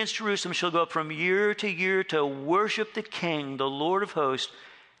came against Jerusalem, shall go up from year to year to worship the King, the Lord of hosts,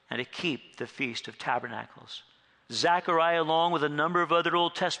 and to keep the Feast of Tabernacles. Zechariah, along with a number of other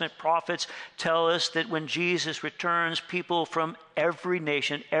Old Testament prophets, tell us that when Jesus returns, people from every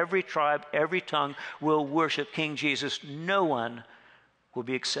nation, every tribe, every tongue will worship King Jesus. No one will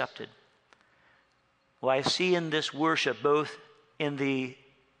be accepted. Well, I see in this worship, both in the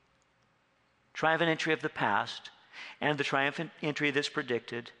triumphant entry of the past and the triumphant entry that's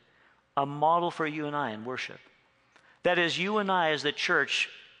predicted, a model for you and I in worship. That is, you and I as the church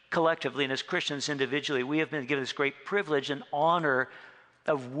collectively and as Christians individually, we have been given this great privilege and honor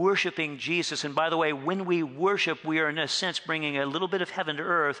of worshiping Jesus. And by the way, when we worship, we are in a sense bringing a little bit of heaven to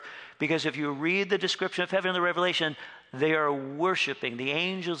earth, because if you read the description of heaven in the Revelation, they are worshiping. The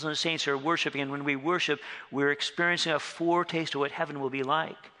angels and the saints are worshiping. And when we worship, we're experiencing a foretaste of what heaven will be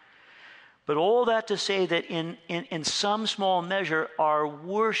like. But all that to say that in some small measure, our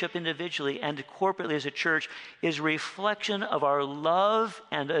worship individually and corporately as a church is a reflection of our love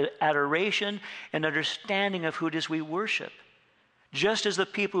and adoration and understanding of who it is we worship. Just as the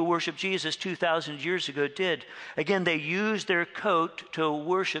people who worshiped Jesus 2,000 years ago did. Again, they used their coat to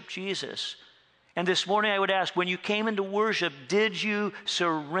worship Jesus. And this morning I would ask, when you came into worship, did you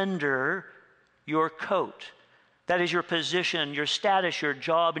surrender your coat? That is your position, your status, your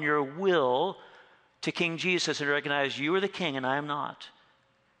job, and your will to King Jesus, and recognize you are the king and I am not.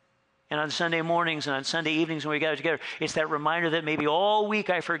 And on Sunday mornings and on Sunday evenings when we gather together, it's that reminder that maybe all week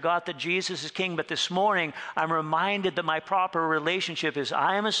I forgot that Jesus is king, but this morning I'm reminded that my proper relationship is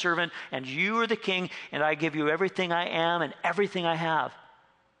I am a servant and you are the king, and I give you everything I am and everything I have.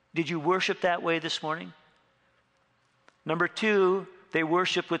 Did you worship that way this morning? Number two, they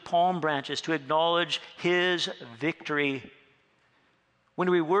worship with palm branches to acknowledge his victory. When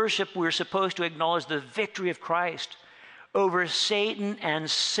we worship, we're supposed to acknowledge the victory of Christ over Satan and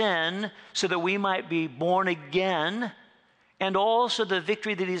sin so that we might be born again, and also the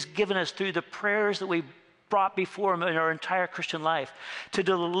victory that he's given us through the prayers that we brought before him in our entire Christian life, to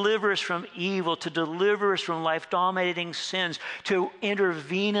deliver us from evil, to deliver us from life-dominating sins, to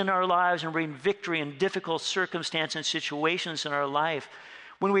intervene in our lives and bring victory in difficult circumstances and situations in our life.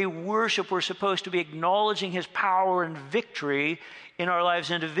 When we worship, we're supposed to be acknowledging his power and victory in our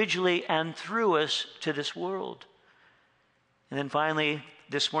lives individually and through us to this world. And then finally,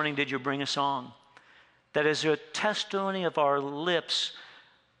 this morning, did you bring a song? That is a testimony of our lips,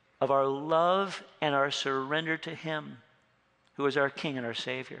 of our love and our surrender to him, who is our King and our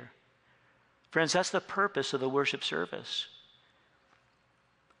Savior. Friends, that's the purpose of the worship service.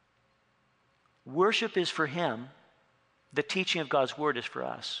 Worship is for him. The teaching of God's word is for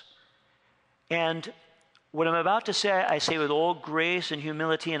us. And what I'm about to say, I say with all grace and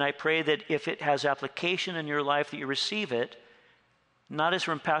humility, and I pray that if it has application in your life, that you receive it, not as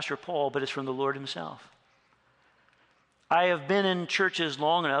from Pastor Paul, but as from the Lord himself. I have been in churches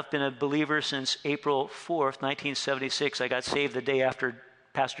long enough, been a believer since April 4th, 1976. I got saved the day after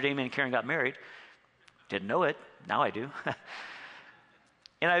Pastor Damien and Karen got married. Didn't know it. Now I do.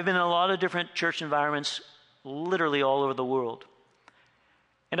 And I've been in a lot of different church environments, literally all over the world.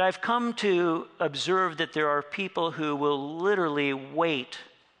 And I've come to observe that there are people who will literally wait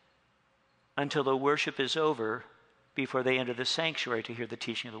until the worship is over before they enter the sanctuary to hear the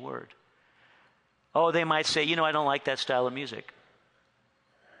teaching of the word. Oh, they might say, I don't like that style of music.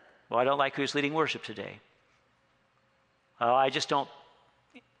 Well, I don't like who's leading worship today. Oh, I just don't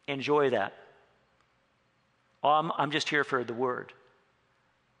enjoy that. Oh, I'm just here for the word.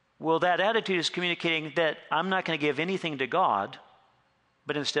 Well, that attitude is communicating that I'm not going to give anything to God,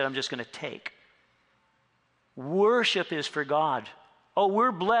 but instead I'm just going to take. Worship is for God. Oh,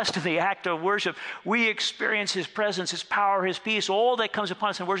 we're blessed in the act of worship. We experience his presence, his power, his peace, all that comes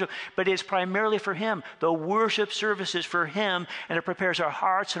upon us in worship, but it's primarily for him. The worship service is for him, and it prepares our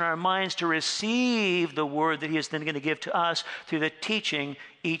hearts and our minds to receive the word that he is then going to give to us through the teaching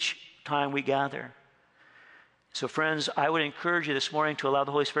each time we gather. So friends, I would encourage you this morning to allow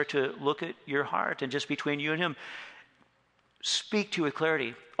the Holy Spirit to look at your heart, and just between you and him, speak to you with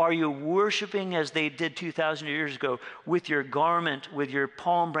clarity. Are you worshiping as they did 2,000 years ago, with your garment, with your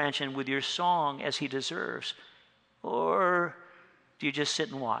palm branch, and with your song as he deserves? Or do you just sit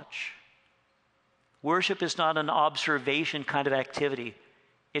and watch? Worship is not an observation kind of activity.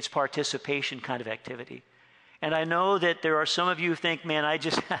 It's participation kind of activity. And I know that there are some of you who think, man,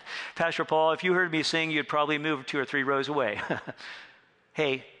 Pastor Paul, if you heard me sing, you'd probably move 2 or 3 rows away.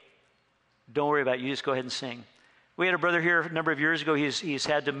 Hey, don't worry about it. You just go ahead and sing. We had a brother here a number of years ago. He's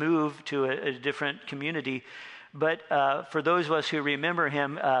had to move to a different community. But for those of us who remember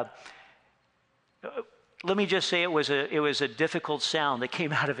him, let me just say it was a difficult sound that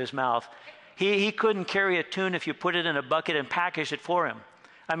came out of his mouth. He couldn't carry a tune if you put it in a bucket and packaged it for him.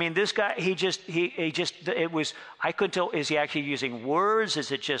 I mean, this guy, it was, I couldn't tell, is he actually using words?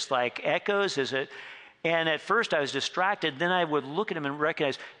 Is it just like echoes? And at first I was distracted. Then I would look at him and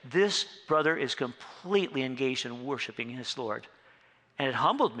recognize this brother is completely engaged in worshiping his Lord. And it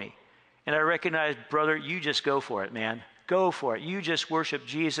humbled me. And I recognized, brother, you just go for it, man. Go for it. You just worship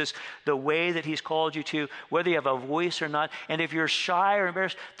Jesus the way that he's called you to, whether you have a voice or not. And if you're shy or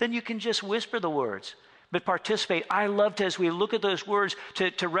embarrassed, then you can just whisper the words. But participate. I love to, as we look at those words,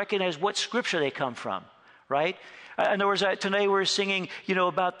 to recognize what scripture they come from, right? In other words, today we're singing,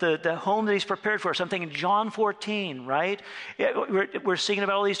 about the home that he's prepared for us. I'm thinking John 14, right? We're singing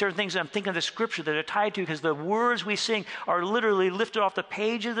about all these different things. And I'm thinking of the scripture that are tied to, because the words we sing are literally lifted off the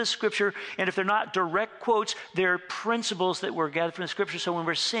page of the scripture. And if they're not direct quotes, they're principles that were gathered from the scripture. So when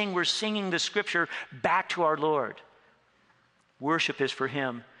we're singing the scripture back to our Lord. Worship is for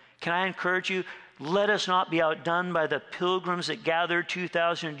him. Can I encourage you? Let us not be outdone by the pilgrims that gathered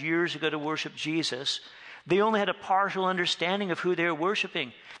 2,000 years ago to worship Jesus. They only had a partial understanding of who they were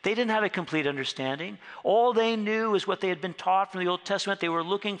worshiping. They didn't have a complete understanding. All they knew was what they had been taught from the Old Testament. They were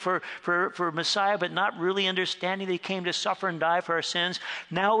looking for Messiah, but not really understanding that he came to suffer and die for our sins.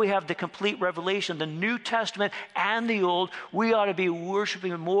 Now we have the complete revelation, the New Testament and the Old. We ought to be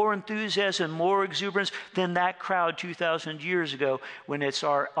worshiping with more enthusiasm and more exuberance than that crowd 2,000 years ago, when it's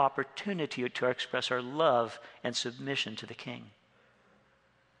our opportunity to express our love and submission to the King.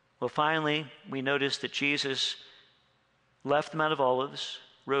 Well, finally, we notice that Jesus left the Mount of Olives,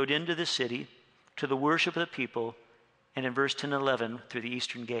 rode into the city to the worship of the people, and in verse 10 and 11, through the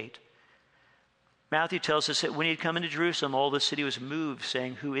eastern gate. Matthew tells us that when he had come into Jerusalem, all the city was moved,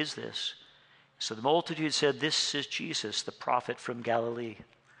 saying, "Who is this?" So the multitude said, "This is Jesus, the prophet from Galilee."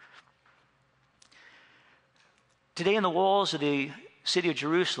 Today in the walls of the city of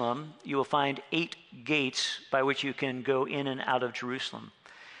Jerusalem, you will find 8 gates by which you can go in and out of Jerusalem.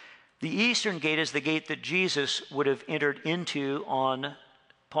 The eastern gate is the gate that Jesus would have entered into on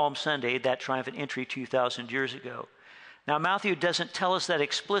Palm Sunday, that triumphant entry 2,000 years ago. Now, Matthew doesn't tell us that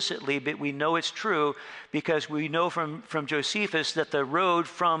explicitly, but we know it's true because we know from Josephus that the road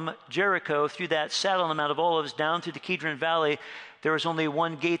from Jericho through that saddle on the Mount of Olives down through the Kidron Valley, there was only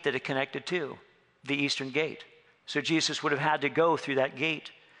one gate that it connected to, the eastern gate. So Jesus would have had to go through that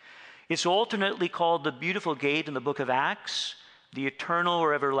gate. It's alternately called the Beautiful Gate in the book of Acts, the Eternal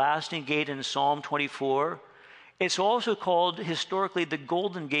or Everlasting Gate in Psalm 24. It's also called historically the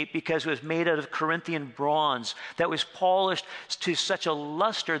Golden Gate because it was made out of Corinthian bronze that was polished to such a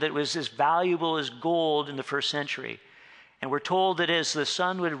luster that it was as valuable as gold in the first century. And we're told that as the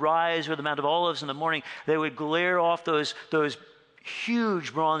sun would rise over the Mount of Olives in the morning, they would glare off those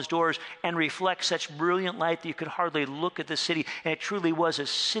huge bronze doors and reflect such brilliant light that you could hardly look at the city. And it truly was a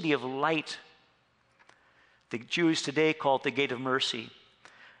city of light. The Jews today call it the Gate of Mercy.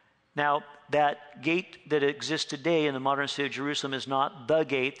 Now, that gate that exists today in the modern city of Jerusalem is not the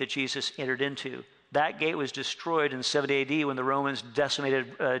gate that Jesus entered into. That gate was destroyed in 70 AD when the Romans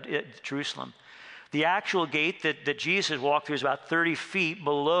decimated Jerusalem. The actual gate that Jesus walked through is about 30 feet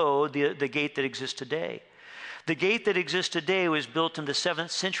below the gate that exists today. The gate that exists today was built in the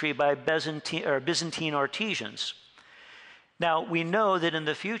 7th century by Byzantine artisans. Now, we know that in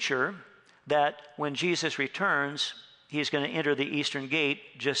the future, that when Jesus returns, he's going to enter the eastern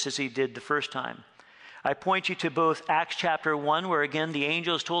gate just as he did the first time. I point you to both Acts chapter 1, where again the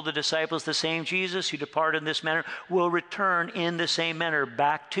angels told the disciples the same Jesus who departed in this manner will return in the same manner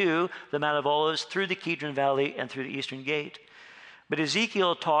back to the Mount of Olives through the Kidron Valley and through the eastern gate. But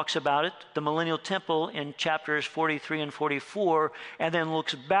Ezekiel talks about it, the millennial temple, in chapters 43 and 44, and then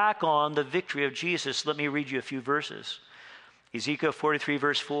looks back on the victory of Jesus. Let me read you a few verses. Ezekiel 43,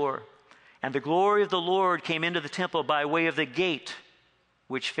 verse 4. "And the glory of the Lord came into the temple by way of the gate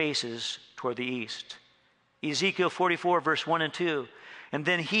which faces toward the east." Ezekiel 44, verse 1 and 2. "And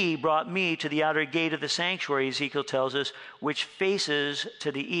then he brought me to the outer gate of the sanctuary," Ezekiel tells us, "which faces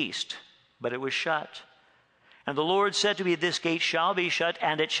to the east, but it was shut. And the Lord said to me, This gate shall be shut,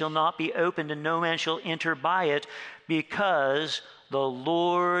 and it shall not be opened, and no man shall enter by it, because the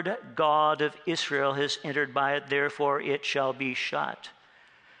Lord God of Israel has entered by it, therefore it shall be shut."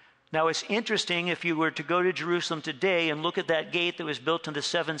 Now, it's interesting if you were to go to Jerusalem today and look at that gate that was built in the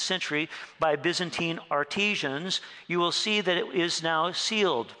 7th century by Byzantine artisans, you will see that it is now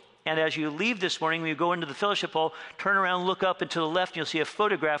sealed. And as you leave this morning, when you go into the fellowship hall, turn around, look up and to the left, and you'll see a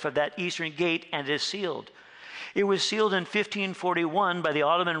photograph of that eastern gate, and it is sealed. It was sealed in 1541 by the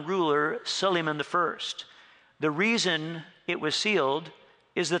Ottoman ruler Suleiman I. The reason it was sealed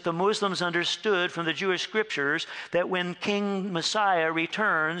is that the Muslims understood from the Jewish scriptures that when King Messiah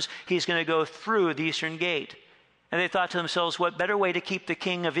returns, he's going to go through the eastern gate. And they thought to themselves, what better way to keep the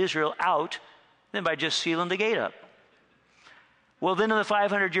king of Israel out than by just sealing the gate up? Well, then in the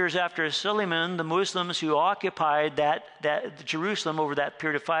 500 years after Suleiman, the Muslims who occupied that Jerusalem over that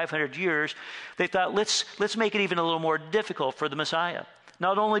period of 500 years, they thought, let's make it even a little more difficult for the Messiah.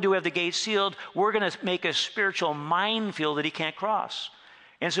 Not only do we have the gate sealed, we're going to make a spiritual minefield that he can't cross.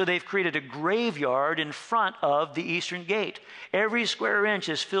 And so they've created a graveyard in front of the eastern gate. Every square inch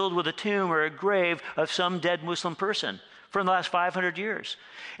is filled with a tomb or a grave of some dead Muslim person from the last 500 years.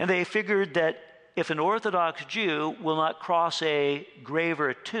 And they figured that if an Orthodox Jew will not cross a grave or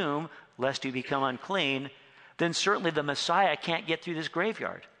a tomb, lest he become unclean, then certainly the Messiah can't get through this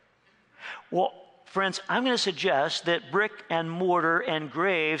graveyard. Well, friends, I'm going to suggest that brick and mortar and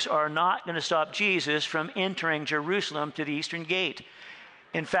graves are not going to stop Jesus from entering Jerusalem to the eastern gate.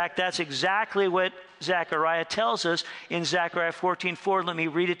 In fact, that's exactly what Zechariah tells us in Zechariah 14:4. Let me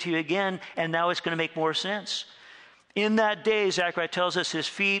read it to you again, and now it's going to make more sense. In that day, Zechariah tells us, his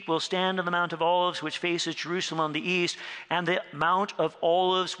feet will stand on the Mount of Olives, which faces Jerusalem on the east, and the Mount of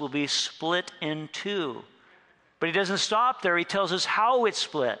Olives will be split in two. But he doesn't stop there. He tells us how it's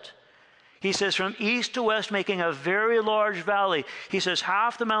split. He says from east to west, making a very large valley. He says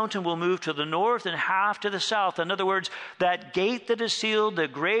half the mountain will move to the north and half to the south. In other words, that gate that is sealed, the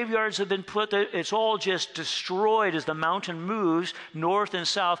graveyards have been put there, it's all just destroyed as the mountain moves north and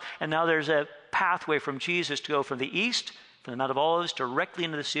south. And now there's a pathway from Jesus to go from the east, from the Mount of Olives, directly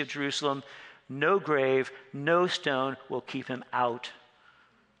into the Sea of Jerusalem. No grave, no stone will keep him out.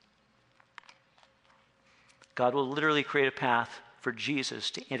 God will literally create a path for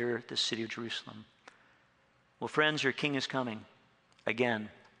Jesus to enter the city of Jerusalem. Well, friends, your king is coming again.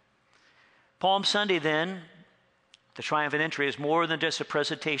 Palm Sunday, then, the triumphant entry is more than just a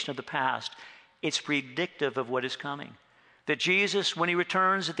presentation of the past. It's predictive of what is coming. That Jesus, when he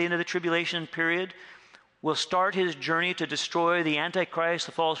returns at the end of the tribulation period, will start his journey to destroy the Antichrist,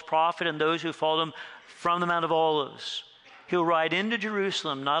 the false prophet, and those who followed him from the Mount of Olives. He'll ride into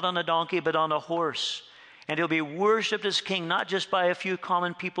Jerusalem, not on a donkey, but on a horse. And he'll be worshipped as king, not just by a few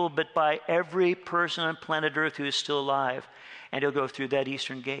common people, but by every person on planet Earth who is still alive. And he'll go through that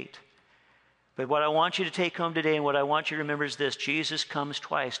eastern gate. But what I want you to take home today, and what I want you to remember is this: Jesus comes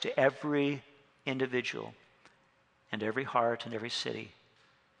twice to every individual, and every heart, and every city.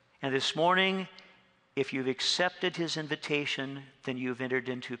 And this morning, if you've accepted his invitation, then you've entered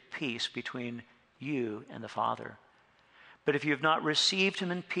into peace between you and the Father. But if you have not received him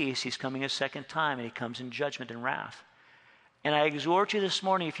in peace, he's coming a second time, and he comes in judgment and wrath. And I exhort you this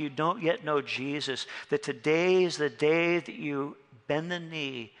morning, if you don't yet know Jesus, that today is the day that you bend the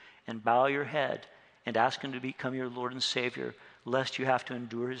knee and bow your head and ask him to become your Lord and Savior, lest you have to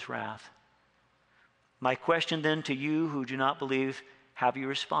endure his wrath. My question then to you who do not believe, have you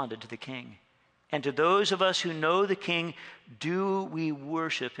responded to the King? And to those of us who know the King, do we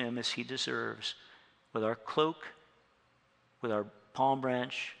worship him as he deserves, with our cloak, with our palm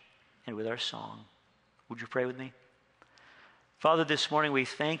branch, and with our song? Would you pray with me? Father, this morning we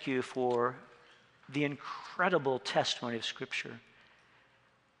thank you for the incredible testimony of Scripture.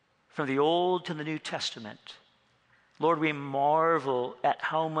 From the Old to the New Testament, Lord, we marvel at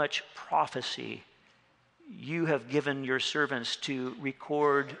how much prophecy you have given your servants to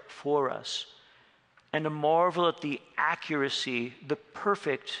record for us, and to marvel at the accuracy, the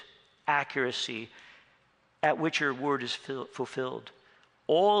perfect accuracy at which your word is fulfilled.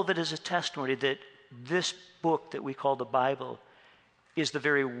 All of it is a testimony that this book that we call the Bible is the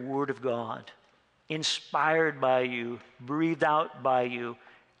very word of God, inspired by you, breathed out by you,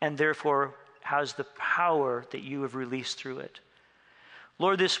 and therefore has the power that you have released through it.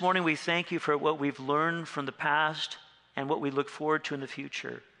 Lord, this morning we thank you for what we've learned from the past and what we look forward to in the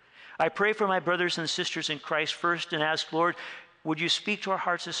future. I pray for my brothers and sisters in Christ first and ask, Lord, would you speak to our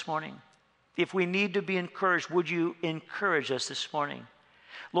hearts this morning? If we need to be encouraged, would you encourage us this morning?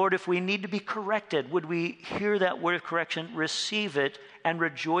 Lord, if we need to be corrected, would we hear that word of correction, receive it, and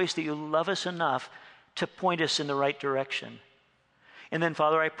rejoice that you love us enough to point us in the right direction? And then,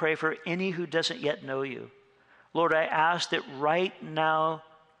 Father, I pray for any who doesn't yet know you. Lord, I ask that right now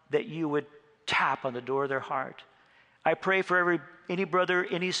that you would tap on the door of their heart. I pray for any brother,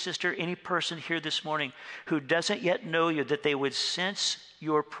 any sister, any person here this morning who doesn't yet know you, that they would sense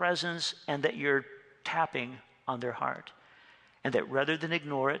your presence and that you're tapping on their heart. And that rather than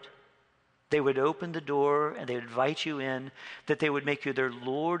ignore it, they would open the door and they would invite you in, that they would make you their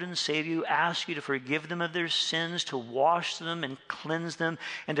Lord and Savior, ask you to forgive them of their sins, to wash them and cleanse them,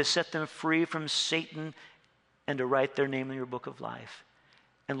 and to set them free from Satan, and to write their name in your book of life.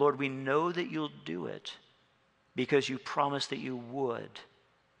 And Lord, we know that you'll do it because you promised that you would.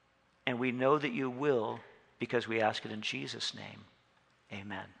 And we know that you will because we ask it in Jesus' name.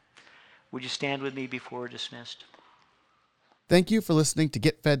 Amen. Would you stand with me before we're dismissed? Thank you for listening to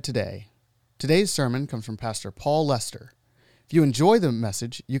Get Fed Today. Today's sermon comes from Pastor Paul Lester. If you enjoy the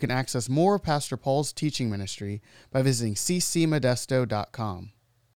message, you can access more of Pastor Paul's teaching ministry by visiting ccmodesto.com.